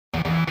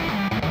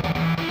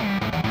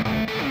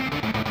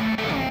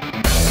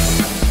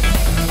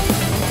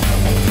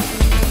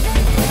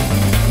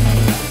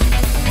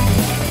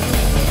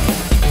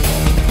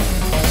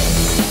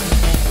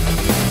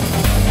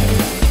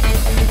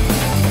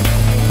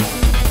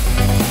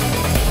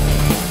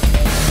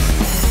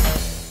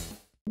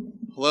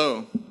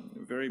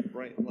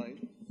bright light.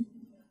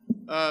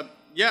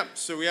 Yeah,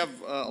 so we have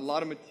a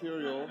lot of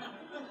material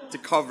to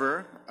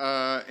cover,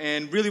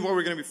 and really what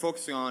we're going to be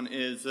focusing on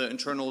is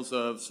internals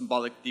of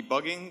symbolic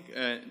debugging,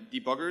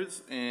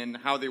 debuggers, and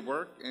how they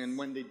work and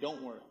when they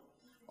don't work.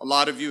 A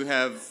lot of you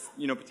have,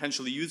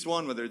 potentially used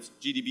one, whether it's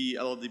GDB,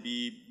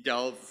 LLDB,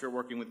 Delve, if you're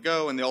working with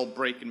Go, and they all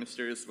break in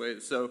mysterious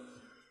ways. So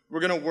we're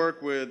going to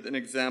work with an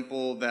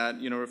example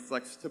that,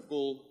 reflects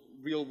typical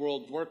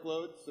real-world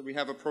workloads. So we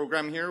have a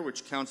program here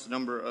which counts the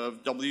number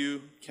of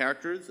W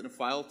characters in a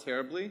file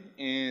terribly,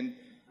 and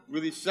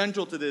really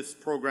central to this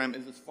program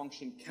is this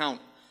function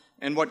count.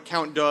 And what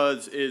count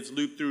does is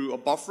loop through a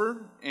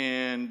buffer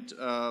and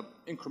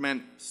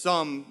increment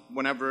sum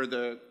whenever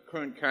the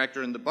current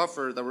character in the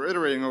buffer that we're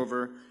iterating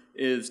over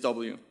is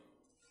W.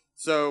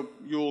 So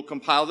you'll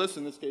compile this.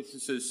 In this case,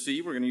 this is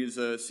C. We're going to use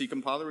a C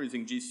compiler. We're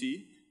using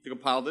GC to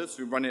compile this.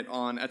 We run it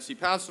on etc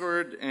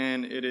password,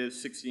 and it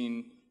is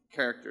 16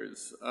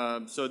 characters.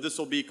 So this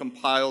will be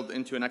compiled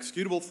into an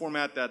executable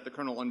format that the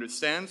kernel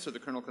understands, so the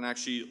kernel can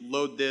actually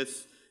load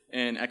this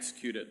and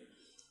execute it.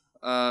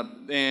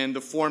 And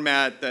the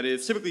format that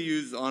is typically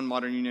used on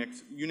modern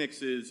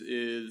Unix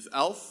is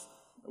ELF,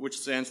 which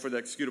stands for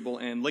the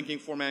executable and linking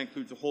format.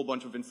 Includes a whole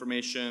bunch of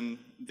information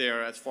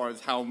there as far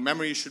as how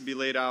memory should be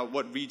laid out,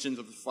 what regions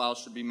of the file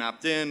should be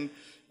mapped in,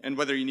 and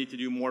whether you need to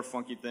do more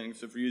funky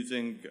things. If you're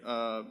using,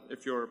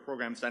 if your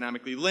program's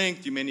dynamically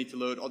linked, you may need to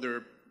load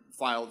other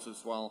files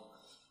as well.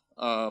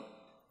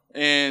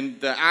 And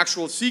the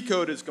actual C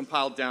code is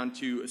compiled down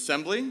to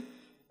assembly.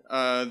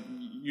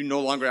 You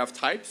no longer have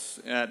types.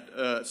 At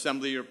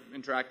assembly, you're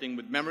interacting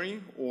with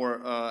memory,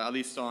 or at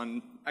least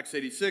on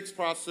x86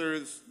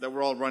 processors, that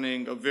we're all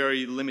running a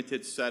very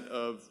limited set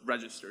of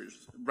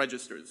registers,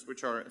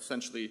 which are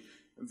essentially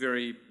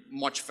very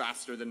much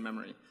faster than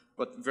memory,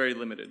 but very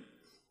limited.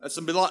 A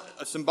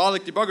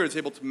symbolic debugger is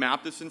able to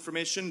map this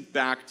information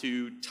back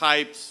to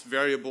types,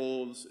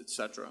 variables,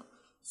 etc.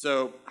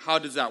 So how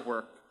does that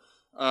work?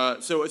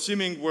 So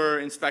assuming we're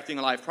inspecting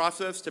a live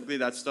process, typically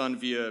that's done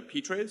via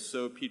ptrace.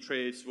 So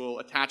ptrace will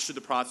attach to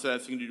the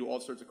process. You can do all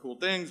sorts of cool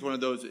things. One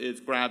of those is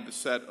grab the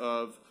set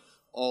of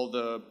all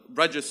the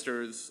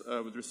registers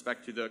with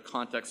respect to the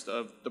context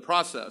of the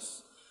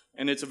process.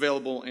 And it's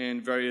available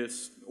in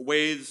various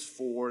ways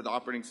for the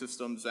operating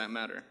systems that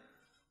matter.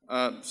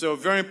 So a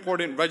very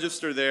important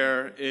register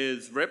there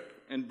is RIP,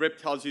 and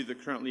RIP tells you the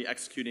currently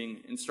executing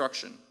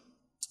instruction.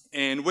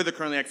 And with the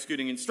currently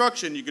executing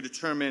instruction, you could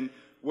determine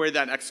where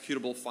that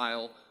executable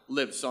file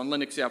lives. So on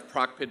Linux, you have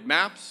procpid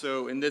maps.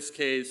 So in this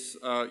case,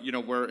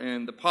 we're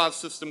in the pause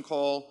system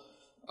call.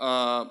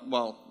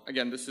 Well,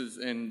 again, this is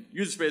in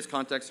user space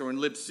context, so we're in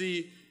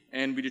libc,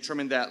 and we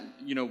determine that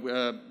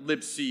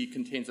libc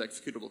contains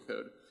executable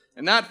code.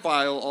 And that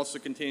file also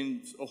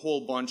contains a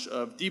whole bunch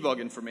of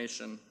debug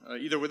information,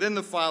 either within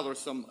the file or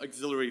some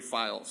auxiliary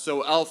file.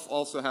 So ELF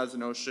also has a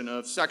notion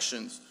of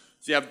sections.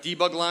 So you have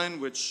debug line,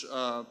 which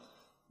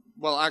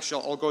well,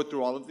 actually, I'll go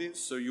through all of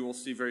these, so you will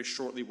see very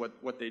shortly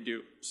what they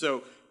do.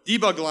 So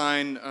debug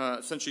line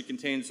essentially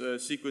contains a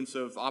sequence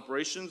of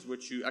operations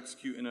which you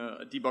execute in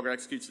a debugger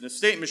executes in a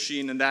state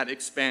machine, and that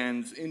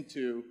expands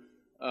into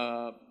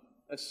a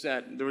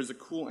set. There was a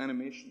cool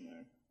animation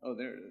there. Oh,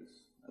 there it is.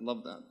 I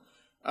love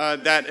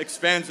that. That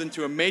expands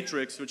into a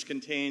matrix which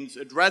contains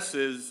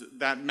addresses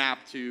that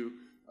map to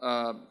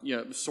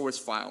the source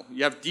file.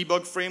 You have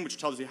debug frame, which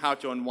tells you how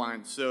to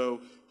unwind.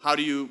 So how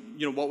do you,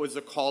 what was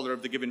the caller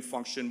of the given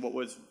function, what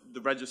was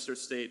the register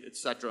state,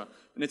 etc.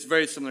 And it's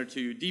very similar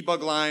to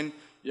debug line.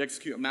 You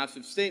execute a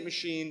massive state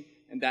machine,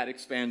 and that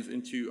expands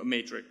into a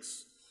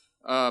matrix.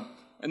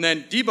 And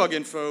then debug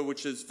info,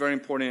 which is very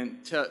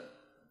important,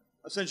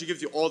 essentially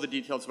gives you all the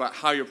details about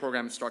how your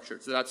program is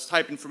structured. So that's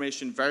type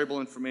information, variable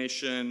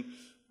information,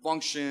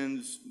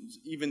 functions,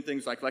 even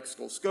things like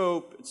lexical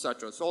scope,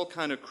 etc. So all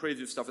kind of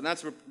crazy stuff. And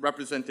that's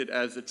represented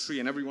as a tree,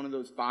 and every one of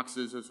those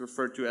boxes is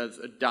referred to as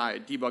a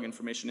DI, debug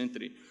information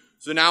entity.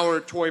 So in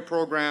our toy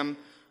program,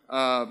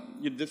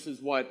 this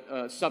is what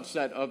a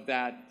subset of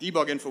that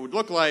debug info would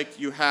look like.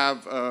 You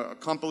have a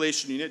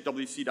compilation unit,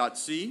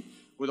 wc.c,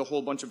 with a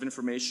whole bunch of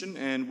information.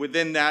 And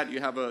within that, you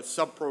have a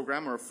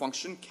subprogram or a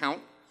function, count,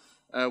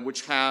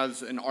 which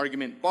has an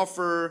argument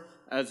buffer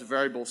as a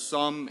variable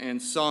sum, and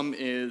sum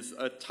is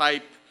a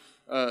type.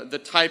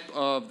 The type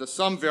of the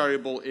sum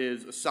variable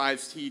is a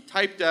size t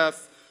type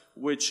def,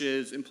 which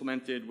is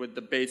implemented with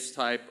the base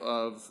type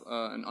of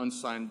an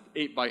unsigned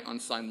 8-byte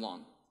unsigned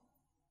long.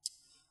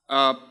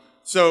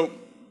 So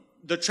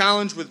the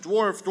challenge with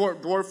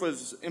Dwarf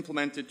was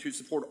implemented to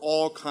support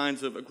all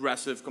kinds of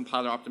aggressive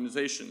compiler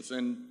optimizations,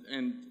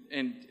 and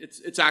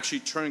it's actually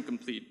Turing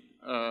complete.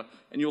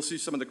 And you'll see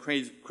some of the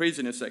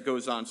craziness that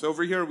goes on. So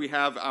over here we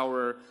have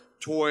our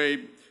toy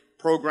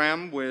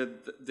program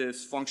with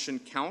this function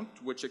count,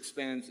 which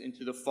expands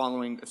into the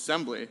following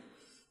assembly.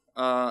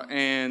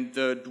 And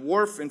the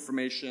dwarf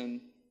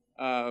information,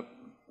 can't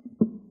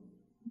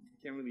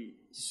really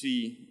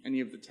see any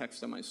of the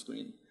text on my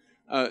screen.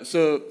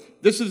 So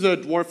this is a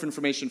dwarf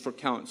information for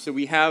count. So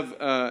we have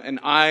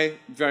an I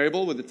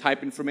variable with the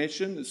type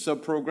information, a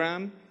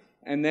subprogram,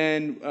 And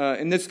then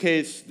in this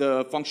case,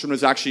 the function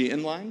was actually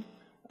inline.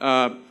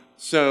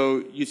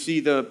 So you see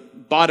the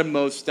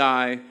bottommost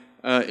die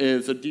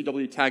is a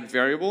DW tag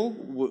variable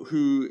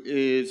who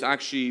is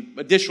actually,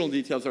 additional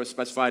details are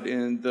specified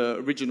in the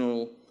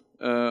original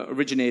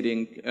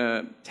originating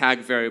tag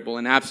variable,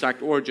 and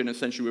abstract origin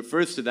essentially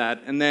refers to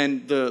that. And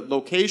then the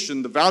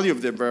location, the value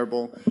of the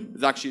variable,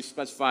 is actually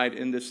specified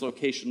in this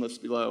location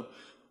list below.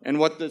 And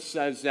what this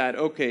says that,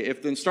 okay,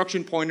 if the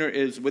instruction pointer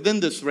is within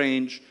this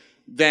range,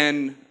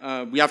 then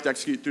we have to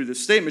execute through the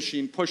state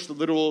machine, push the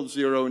literal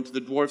 0 into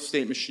the dwarf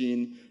state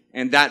machine,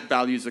 and that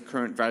value is the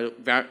current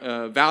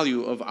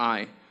value of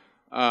I.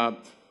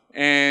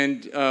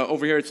 And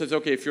over here it says,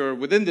 okay, if you're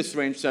within this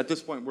range, so at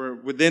this point we're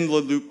within the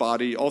loop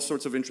body, all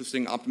sorts of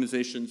interesting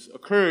optimizations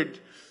occurred,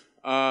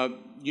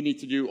 you need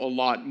to do a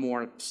lot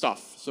more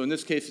stuff. So in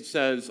this case it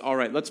says, all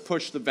right, let's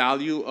push the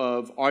value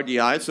of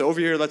RDI. So over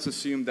here let's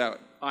assume that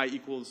I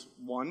equals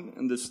 1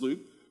 in this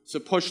loop. So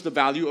push the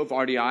value of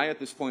RDI, at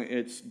this point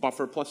it's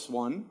buffer plus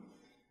 1,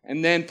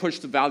 and then push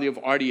the value of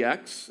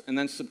RDX, and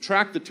then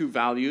subtract the two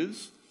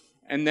values,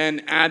 and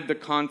then add the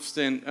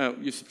constant,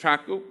 you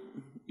subtract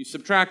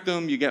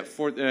them, you get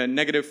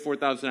negative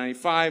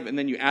 4,095, and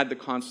then you add the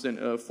constant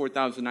of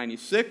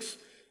 4,096,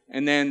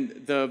 and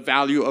then the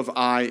value of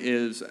I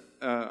is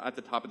at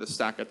the top of the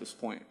stack at this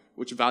point,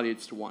 which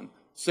evaluates to 1.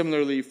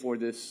 Similarly for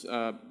this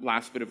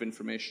last bit of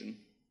information.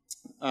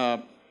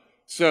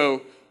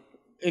 So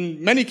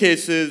in many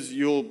cases,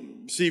 you'll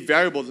see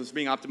variables as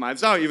being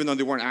optimized out, even though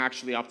they weren't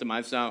actually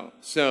optimized out.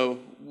 So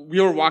we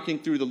were walking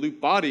through the loop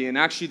body, and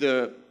actually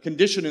the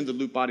condition in the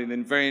loop body, the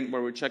invariant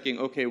where we're checking,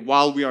 okay,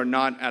 while we are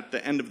not at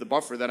the end of the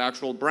buffer, that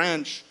actual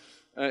branch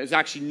is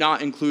actually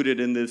not included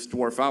in this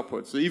dwarf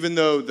output. So even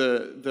though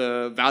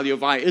the value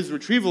of I is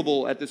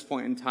retrievable at this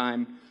point in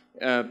time,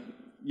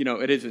 you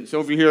know, it isn't. So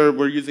over here,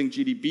 we're using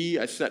GDB.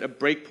 I set a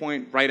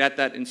breakpoint right at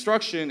that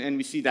instruction, and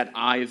we see that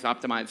I is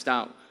optimized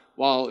out.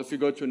 While if you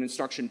go to an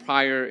instruction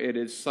prior, it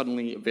is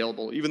suddenly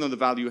available, even though the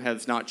value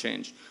has not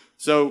changed.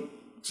 So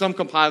some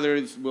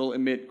compilers will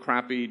emit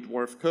crappy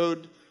dwarf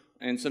code,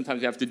 and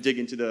sometimes you have to dig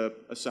into the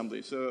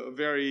assembly. So a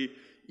very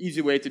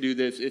easy way to do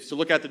this is to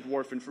look at the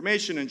dwarf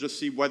information and just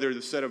see whether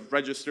the set of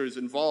registers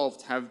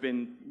involved have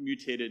been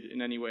mutated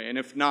in any way. And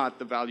if not,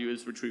 the value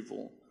is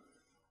retrievable.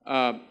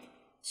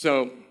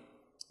 So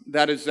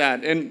that is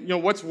that. And you know,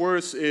 what's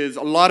worse is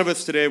a lot of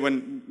us today,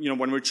 when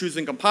we're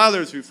choosing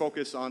compilers, we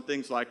focus on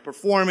things like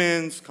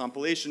performance,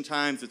 compilation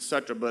times,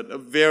 etc. But a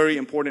very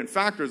important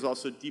factor is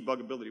also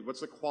debuggability.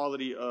 What's the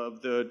quality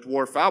of the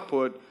dwarf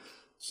output,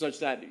 such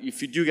that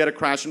if you do get a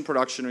crash in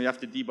production or you have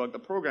to debug the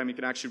program, you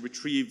can actually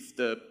retrieve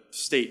the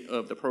state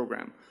of the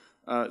program.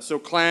 So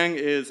Clang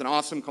is an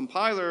awesome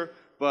compiler,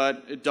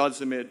 but it does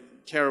emit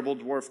terrible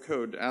dwarf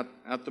code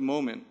at the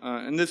moment.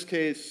 In this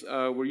case,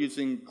 we're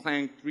using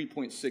Clang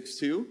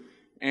 3.62,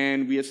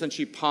 and we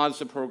essentially pause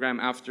the program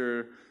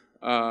after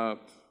at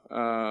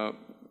the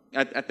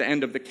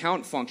end of the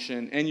count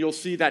function, and you'll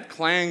see that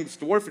Clang's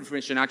dwarf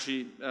information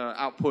actually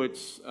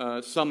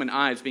outputs sum and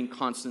I as being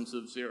constants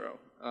of 0.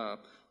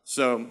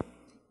 So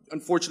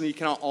unfortunately, you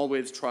cannot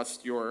always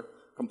trust your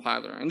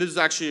compiler. And this is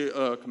actually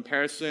a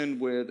comparison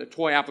with a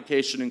toy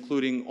application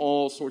including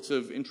all sorts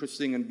of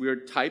interesting and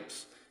weird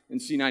types in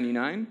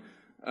C99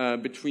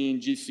 between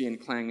GC and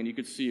Clang, and you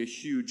could see a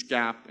huge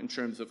gap in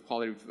terms of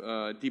quality of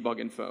debug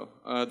info.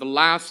 The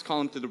last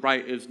column to the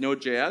right is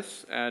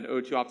Node.js at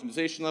O2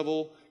 optimization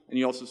level, and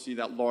you also see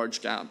that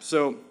large gap.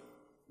 So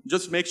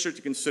just make sure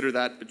to consider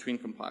that between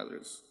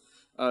compilers.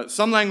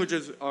 Some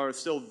languages are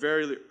still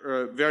very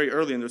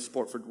early in their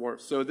support for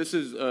dwarfs. So this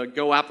is a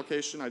Go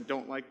application. I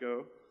don't like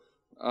Go,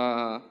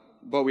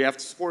 but we have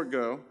to support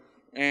Go.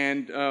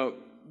 And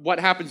what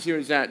happens here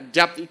is that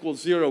depth equals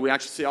 0, we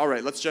actually say, all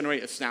right, let's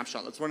generate a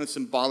snapshot. Let's run a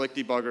symbolic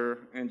debugger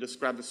and just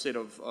grab the state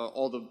of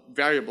all the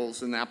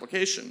variables in the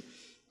application.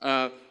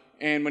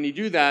 And when you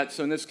do that,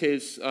 so in this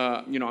case,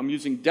 I'm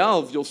using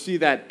delve, you'll see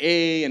that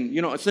A and,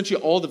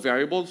 essentially all the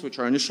variables which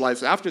are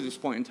initialized after this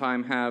point in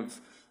time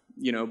have,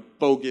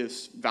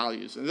 bogus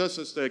values. And this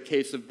is the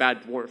case of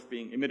bad dwarf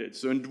being emitted.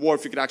 So in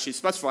dwarf, you could actually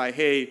specify,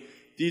 hey,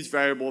 these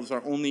variables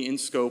are only in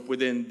scope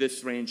within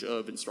this range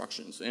of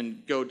instructions.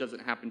 And Go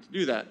doesn't happen to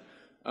do that.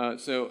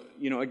 So,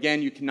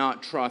 again, you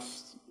cannot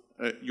trust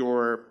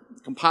your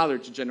compiler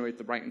to generate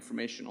the right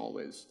information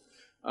always.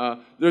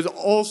 There's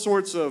all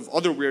sorts of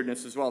other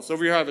weirdness as well. So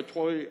over here I have a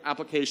toy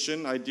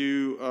application. I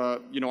do,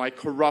 I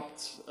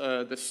corrupt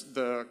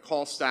the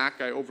call stack.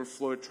 I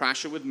overflow it,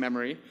 trash it with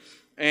memory.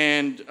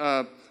 And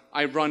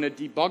I run a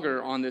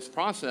debugger on this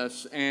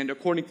process. And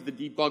according to the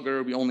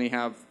debugger, we only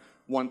have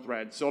one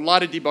thread. So a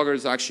lot of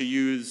debuggers actually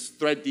use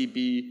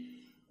ThreadDB,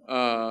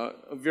 a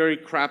very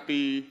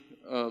crappy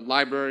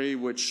library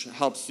which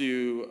helps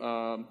you,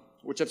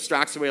 which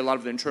abstracts away a lot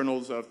of the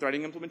internals of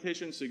threading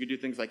implementation. So you could do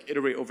things like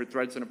iterate over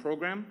threads in a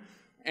program.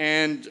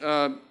 And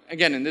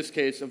again, in this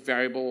case, a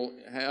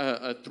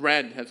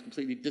thread has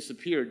completely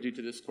disappeared due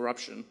to this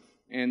corruption.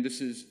 And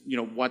this is,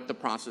 what the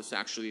process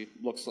actually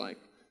looks like,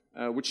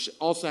 which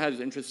also has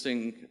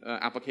interesting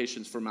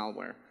applications for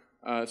malware.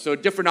 So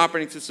different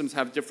operating systems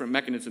have different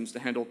mechanisms to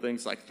handle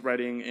things like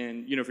threading,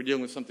 and if you're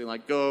dealing with something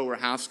like Go or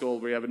Haskell,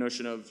 where you have a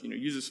notion of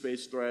user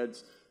space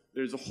threads,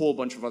 there's a whole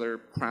bunch of other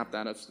crap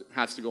that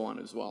has to go on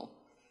as well.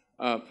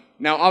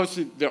 Now,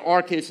 obviously, there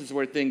are cases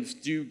where things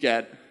do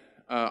get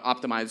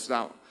optimized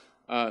out.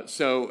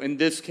 So in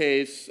this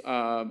case,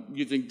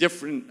 using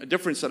a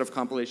different set of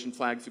compilation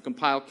flags to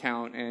compile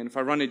count, and if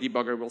I run a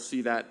debugger, we'll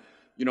see that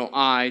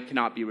I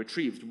cannot be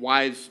retrieved.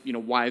 Why is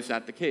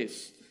that the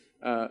case?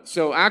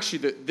 So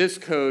actually, this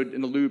code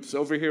in the loops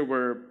over here,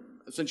 we're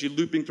essentially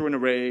looping through an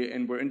array,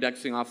 and we're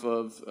indexing off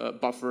of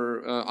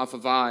buffer off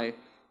of I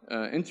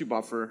into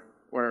buffer,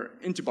 or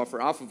into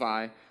buffer off of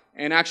I.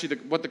 And actually,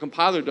 what the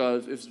compiler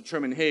does is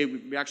determine, hey,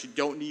 we actually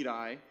don't need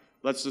I.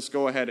 Let's just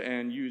go ahead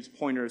and use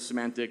pointer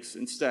semantics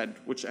instead,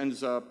 which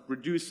ends up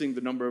reducing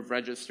the number of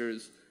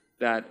registers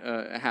that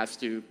it has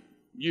to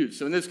use.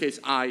 So in this case,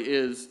 I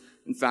is,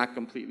 in fact,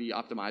 completely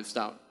optimized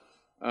out.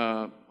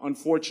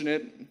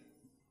 Unfortunate.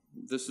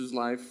 This is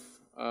life.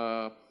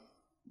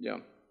 Yeah.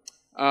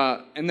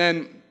 And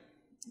then,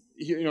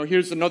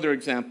 here's another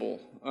example.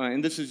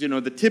 And this is,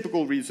 the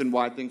typical reason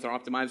why things are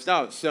optimized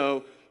out.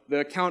 So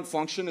the count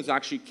function is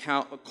actually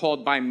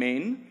called by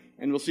main.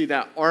 And we'll see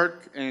that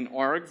arc and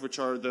arg, which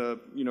are the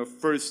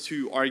first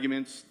two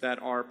arguments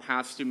that are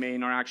passed to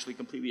main, are actually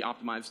completely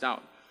optimized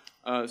out.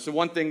 So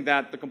one thing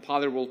that the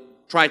compiler will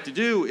try to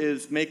do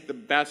is make the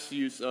best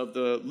use of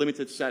the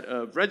limited set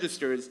of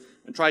registers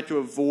and try to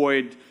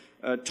avoid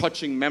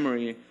touching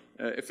memory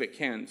if it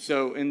can.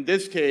 So in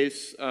this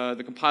case,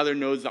 the compiler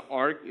knows that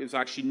arg is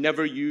actually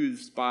never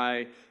used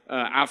by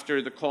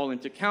after the call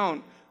into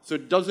count, so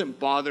it doesn't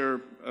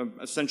bother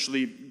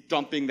essentially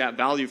dumping that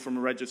value from a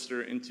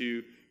register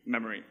into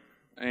memory.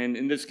 And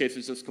in this case,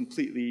 it's just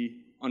completely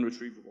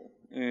unretrievable.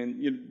 And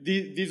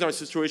these are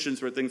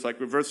situations where things like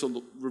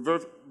reversible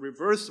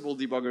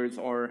debuggers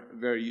are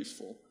very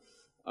useful.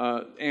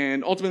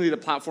 And ultimately, the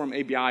platform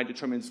ABI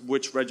determines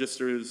which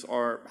registers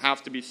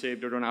have to be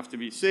saved or don't have to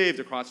be saved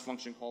across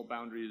function call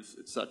boundaries,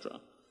 etc.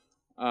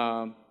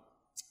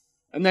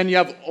 And then you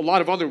have a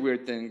lot of other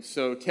weird things.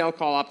 So tail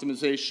call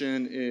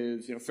optimization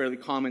is fairly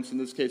common. So in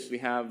this case, we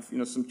have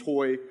some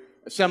toy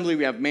assembly.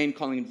 We have main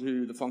calling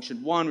into the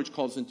function 1, which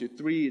calls into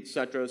 3,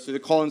 etc. So the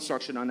call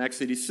instruction on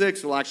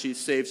x86 will actually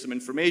save some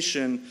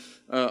information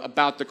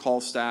about the call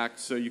stack,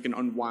 so you can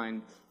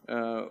unwind,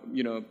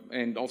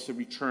 and also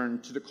return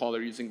to the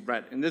caller using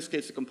ret. In this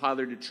case, the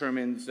compiler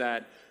determines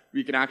that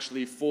we can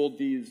actually fold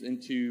these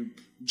into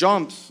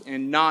jumps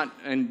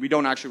and we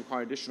don't actually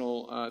require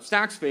additional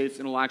stack space,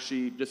 and it'll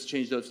actually just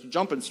change those to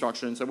jump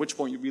instructions, at which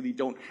point you really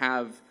don't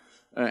have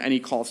any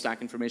call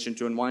stack information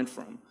to unwind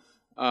from.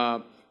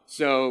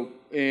 So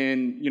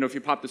if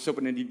you pop this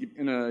open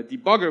in a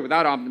debugger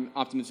without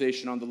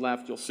optimization on the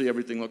left, you'll see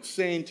everything looks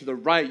sane. To the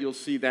right, you'll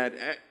see that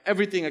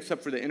everything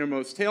except for the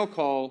innermost tail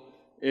call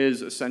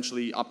is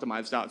essentially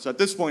optimized out. So at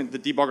this point, the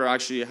debugger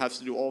actually has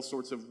to do all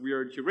sorts of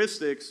weird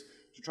heuristics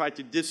to try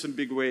to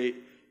disambiguate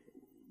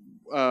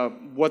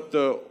what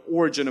the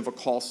origin of a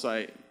call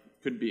site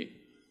could be.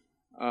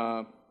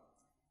 And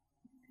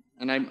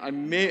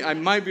I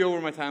might be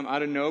over my time, I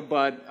don't know,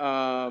 but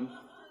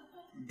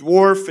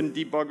Dwarf and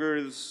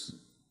debuggers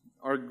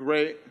are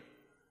great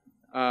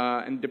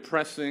and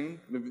depressing.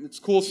 It's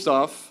cool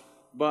stuff.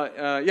 But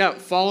yeah,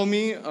 follow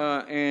me,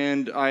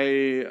 and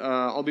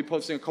I'll be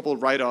posting a couple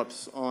of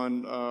write-ups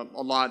on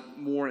a lot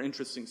more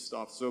interesting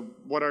stuff. So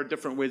what are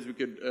different ways we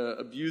could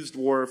abuse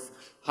Dwarf?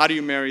 How do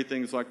you marry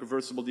things like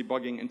reversible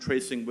debugging and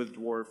tracing with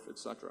Dwarf,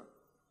 etc.?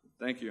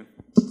 Thank you.